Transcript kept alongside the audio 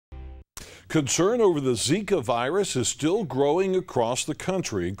Concern over the Zika virus is still growing across the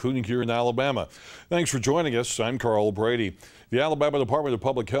country, including here in Alabama. Thanks for joining us. I'm Carl Brady. The Alabama Department of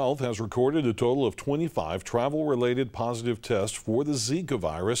Public Health has recorded a total of 25 travel-related positive tests for the Zika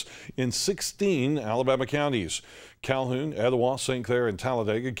virus in 16 Alabama counties. Calhoun, Etowah, St. Clair, and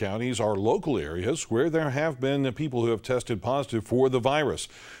Talladega counties are local areas where there have been people who have tested positive for the virus.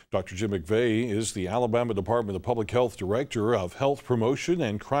 Dr. Jim McVeigh is the Alabama Department of Public Health Director of Health Promotion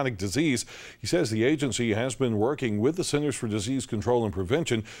and Chronic Disease. He says the agency has been working with the Centers for Disease Control and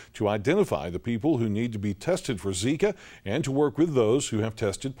Prevention to identify the people who need to be tested for Zika and to work with those who have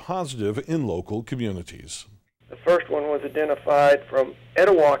tested positive in local communities. The first one was identified from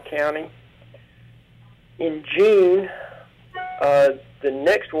Etowah County in June. The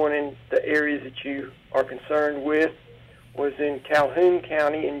next one in the areas that you are concerned with was in Calhoun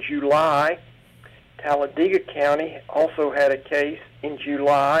County in July. Talladega County also had a case in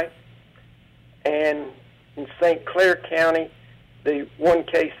July. And in St. Clair County, the one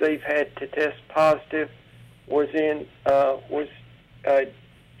case they've had to test positive was in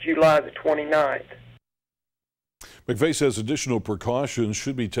July the 29th. McVeigh says additional precautions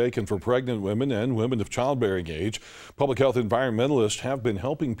should be taken for pregnant women and women of childbearing age. Public health environmentalists have been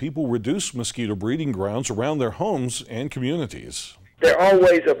helping people reduce mosquito breeding grounds around their homes and communities. There are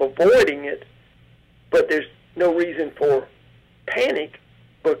ways of avoiding it, but there's no reason for panic,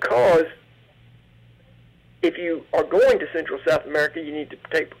 because if you are going to Central South America, you need to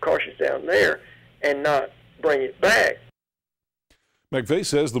take precautions down there and not bring it back. McVeigh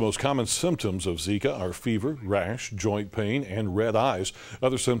says the most common symptoms of Zika are fever, rash, joint pain, and red eyes.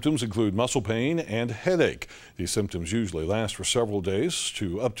 Other symptoms include muscle pain and headache. These symptoms usually last for several days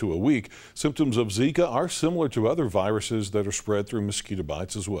to up to a week. Symptoms of Zika are similar to other viruses that are spread through mosquito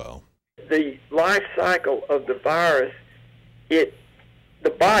bites as well. The life cycle of the virus, the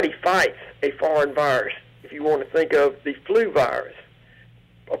body fights a foreign virus. If you want to think of the flu virus,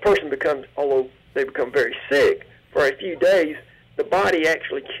 a person becomes, although they become very sick, for a few days, the body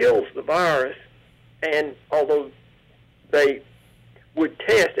actually kills the virus, and although they would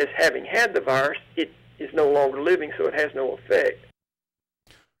test as having had the virus, it is no longer living, so it has no effect.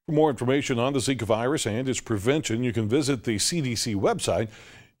 For more information on the Zika virus and its prevention, you can visit the CDC website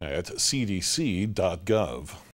at cdc.gov.